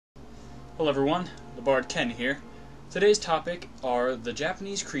Hello everyone, TheBardKen here. Today's topic are the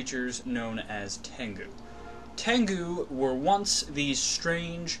Japanese creatures known as Tengu. Tengu were once these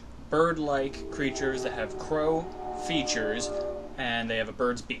strange, bird-like creatures that have crow features, and they have a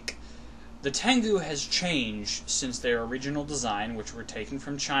bird's beak. The Tengu has changed since their original design, which were taken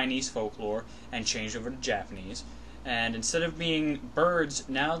from Chinese folklore and changed over to Japanese. And instead of being birds,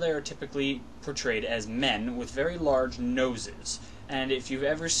 now they are typically portrayed as men with very large noses. And if you've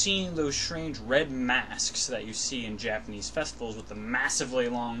ever seen those strange red masks that you see in Japanese festivals with the massively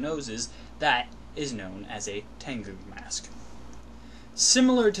long noses, that is known as a Tengu mask.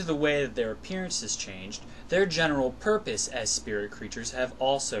 Similar to the way that their appearance has changed, their general purpose as spirit creatures have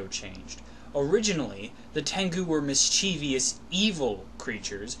also changed. Originally, the Tengu were mischievous, evil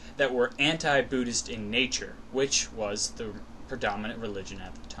creatures that were anti-Buddhist in nature, which was the predominant religion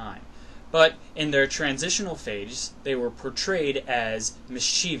at the time. But in their transitional phase, they were portrayed as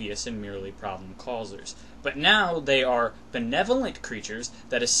mischievous and merely problem causers. But now they are benevolent creatures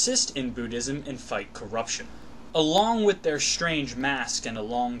that assist in Buddhism and fight corruption. Along with their strange masks and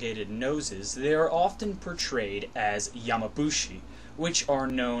elongated noses, they are often portrayed as Yamabushi, which are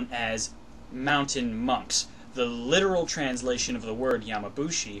known as mountain monks. The literal translation of the word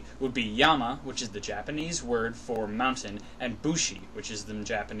Yamabushi would be Yama, which is the Japanese word for mountain, and Bushi, which is the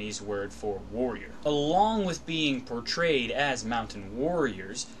Japanese word for warrior. Along with being portrayed as mountain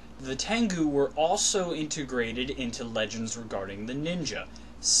warriors, the Tengu were also integrated into legends regarding the ninja.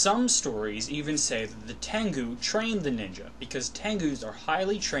 Some stories even say that the Tengu trained the ninja, because Tengus are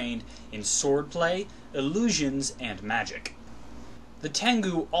highly trained in swordplay, illusions, and magic. The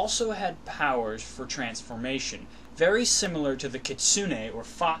Tengu also had powers for transformation, very similar to the kitsune or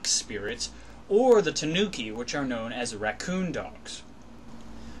fox spirits, or the tanuki, which are known as raccoon dogs.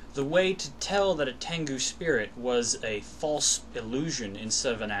 The way to tell that a Tengu spirit was a false illusion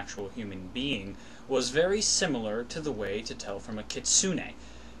instead of an actual human being was very similar to the way to tell from a kitsune.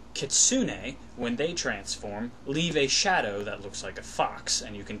 Kitsune, when they transform, leave a shadow that looks like a fox,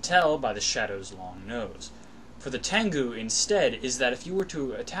 and you can tell by the shadow's long nose. For the Tengu, instead, is that if you were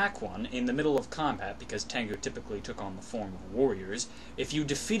to attack one in the middle of combat, because Tengu typically took on the form of warriors, if you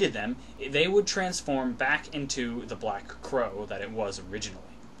defeated them, they would transform back into the black crow that it was originally.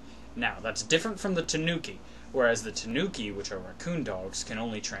 Now, that's different from the Tanuki, whereas the Tanuki, which are raccoon dogs, can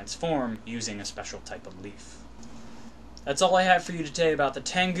only transform using a special type of leaf. That's all I have for you today about the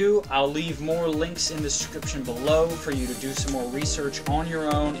Tengu. I'll leave more links in the description below for you to do some more research on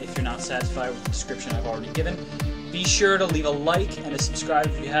your own if you're not satisfied with the description I've already given. Be sure to leave a like and a subscribe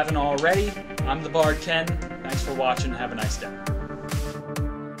if you haven't already. I'm TheBardKen. Thanks for watching. Have a nice day.